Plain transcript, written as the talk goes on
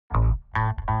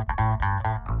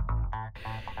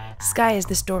Skye is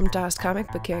the storm-tossed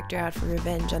comic book character out for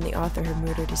revenge on the author who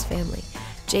murdered his family.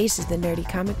 Jace is the nerdy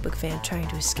comic book fan trying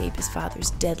to escape his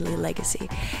father's deadly legacy.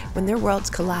 When their worlds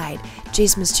collide,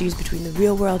 Jace must choose between the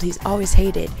real world he's always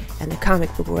hated and the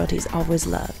comic book world he's always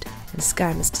loved. And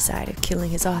Skye must decide if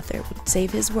killing his author would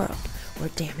save his world or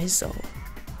damn his soul.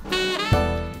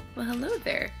 Well, hello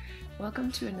there.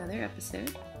 Welcome to another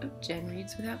episode of Jen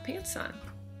Reads Without Pants On.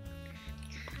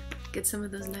 Get some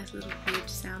of those nice little page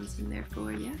sounds in there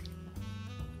for you.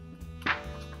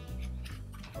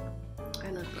 I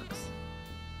love books.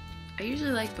 I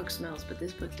usually like book smells, but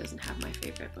this book doesn't have my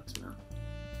favorite book smell.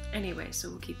 Anyway, so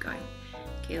we'll keep going.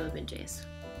 Caleb and Jace.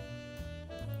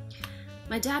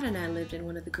 My dad and I lived in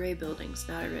one of the gray buildings,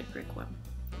 not a red brick one.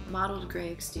 Mottled gray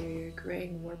exterior, gray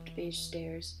and warped beige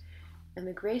stairs, and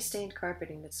the gray-stained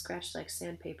carpeting that scratched like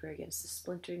sandpaper against the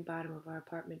splintering bottom of our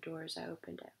apartment door as I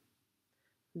opened it.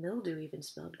 Mildew even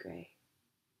smelled gray.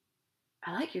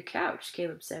 "I like your couch,"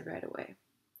 Caleb said right away.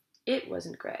 It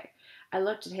wasn't gray. I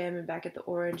looked at him and back at the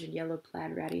orange and yellow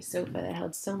plaid ratty sofa that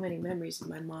held so many memories of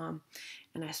my mom,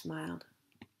 and I smiled.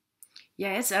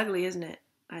 "Yeah, it's ugly, isn't it?"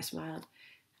 I smiled.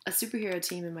 "A superhero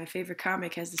team in my favorite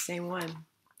comic has the same one."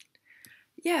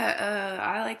 "Yeah,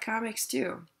 I like comics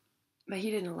too." But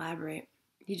he didn't elaborate.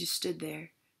 He just stood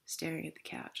there, staring at the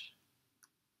couch.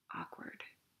 Awkward.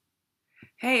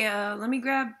 "Hey, let me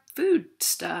grab food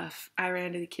stuff." I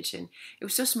ran to the kitchen. It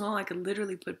was so small I could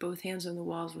literally put both hands on the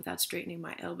walls without straightening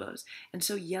my elbows, and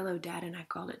so yellow Dad and I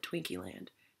called it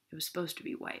Twinkieland. It was supposed to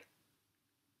be white.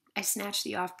 I snatched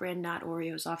the off-brand Not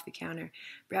Oreos off the counter,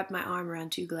 wrapped my arm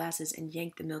around 2 glasses, and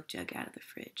yanked the milk jug out of the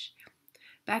fridge.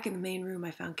 Back in the main room,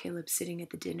 I found Caleb sitting at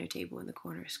the dinner table in the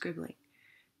corner, scribbling,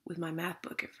 with my math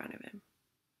book in front of him.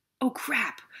 "Oh,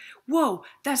 crap! Whoa,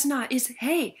 that's not,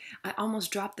 hey!" I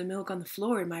almost dropped the milk on the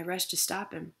floor in my rush to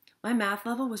stop him. My math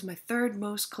level was my third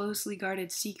most closely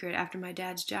guarded secret after my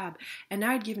dad's job, and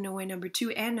now I'd given away number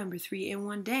 2 and number 3 in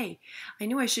one day. I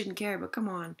knew I shouldn't care, but come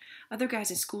on. Other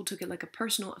guys at school took it like a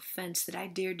personal offense that I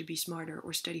dared to be smarter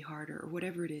or study harder or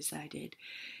whatever it is that I did.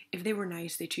 If they were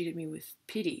nice, they treated me with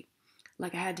pity,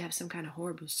 like I had to have some kind of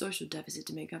horrible social deficit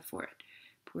to make up for it.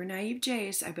 Poor naive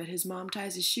Jace, I bet his mom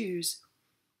ties his shoes.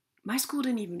 My school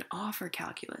didn't even offer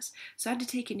calculus, so I had to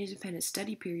take an independent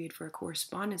study period for a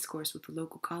correspondence course with the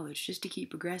local college just to keep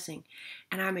progressing,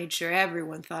 and I made sure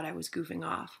everyone thought I was goofing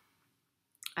off.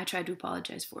 I tried to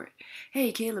apologize for it.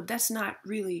 "Hey, Caleb, that's not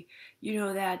really,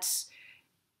 that's..."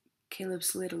 Caleb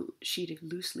slid a sheet of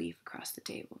loose leaf across the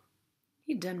table.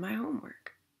 He'd done my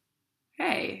homework.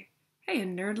 Hey, a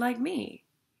nerd like me.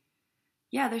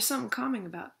 "Yeah, there's something calming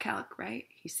about calc, right?"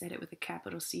 He said it with a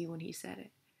capital C when he said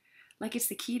it. Like it's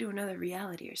the key to another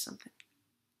reality or something.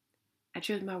 I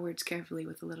chose my words carefully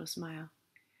with a little smile.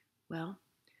 "Well,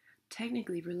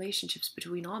 technically relationships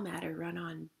between all matter run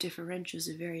on differentials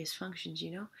of various functions,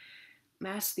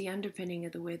 Math's the underpinning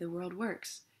of the way the world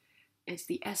works. It's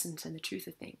the essence and the truth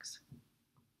of things.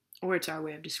 Or it's our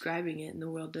way of describing it, and the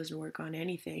world doesn't work on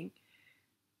anything."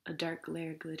 A dark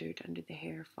glare glittered under the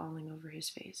hair falling over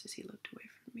his face as he looked away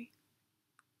from me.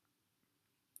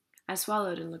 I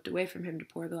swallowed and looked away from him to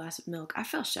pour a glass of milk. I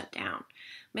felt shut down.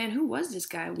 Man, who was this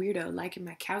guy, weirdo, liking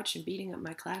my couch and beating up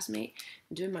my classmate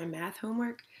and doing my math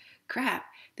homework? Crap,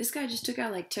 this guy just took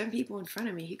out like 10 people in front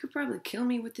of me. He could probably kill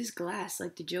me with this glass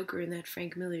like the Joker in that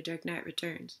Frank Miller Dark Knight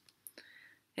Returns.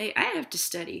 "Hey, I have to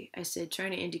study," I said,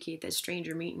 trying to indicate that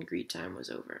stranger meet and greet time was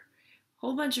over.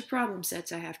 "Whole bunch of problem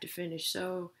sets I have to finish,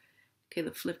 so..."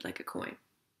 Caleb flipped like a coin.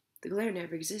 The glare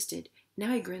never existed.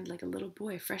 Now he grinned like a little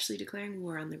boy freshly declaring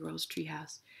war on the girl's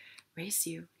treehouse. "Race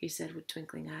you," he said with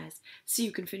twinkling eyes, "so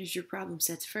you can finish your problem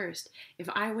sets first. If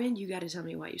I win, you gotta tell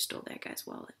me why you stole that guy's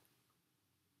wallet."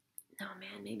 "No,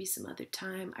 man, maybe some other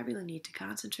time. I really need to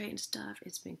concentrate and stuff.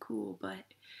 It's been cool,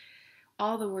 but..."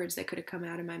 All the words that could have come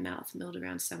out of my mouth milled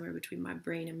around somewhere between my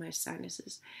brain and my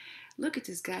sinuses. Look at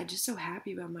this guy, just so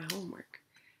happy about my homework.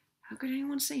 How could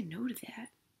anyone say no to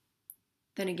that?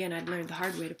 Then again, I'd learned the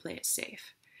hard way to play it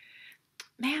safe.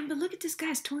 "Man, but look at this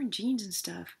guy's torn jeans and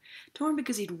stuff. Torn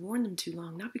because he'd worn them too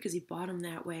long, not because he bought them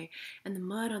that way. And the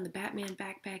mud on the Batman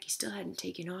backpack he still hadn't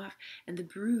taken off, and the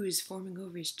bruise forming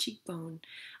over his cheekbone.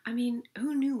 I mean,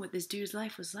 who knew what this dude's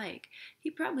life was like?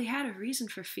 He probably had a reason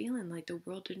for feeling like the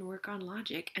world didn't work on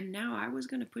logic, and now I was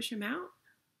going to push him out?"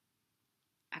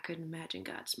 I couldn't imagine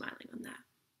God smiling on that.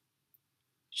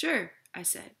 "Sure," I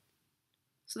said.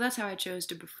 So that's how I chose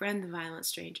to befriend the violent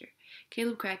stranger.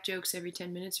 Caleb cracked jokes every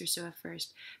 10 minutes or so at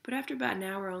first, but after about an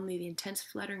hour only the intense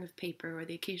fluttering of paper or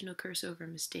the occasional curse over a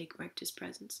mistake marked his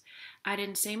presence. I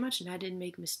didn't say much and I didn't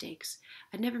make mistakes.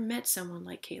 I'd never met someone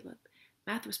like Caleb.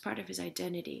 Math was part of his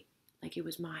identity. like it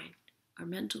was mine, or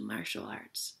mental martial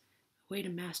arts, a way to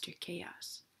master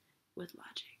chaos with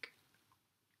logic.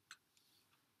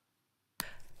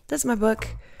 That's my book,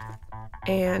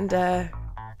 and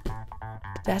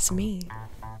that's me.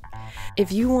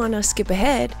 If you want to skip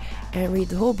ahead and read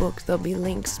the whole book, there'll be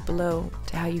links below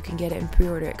to how you can get it in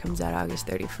pre-order. It comes out August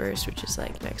 31st, which is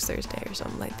like next Thursday or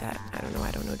something like that. I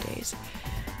don't know days.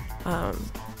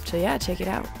 So yeah, check it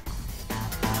out.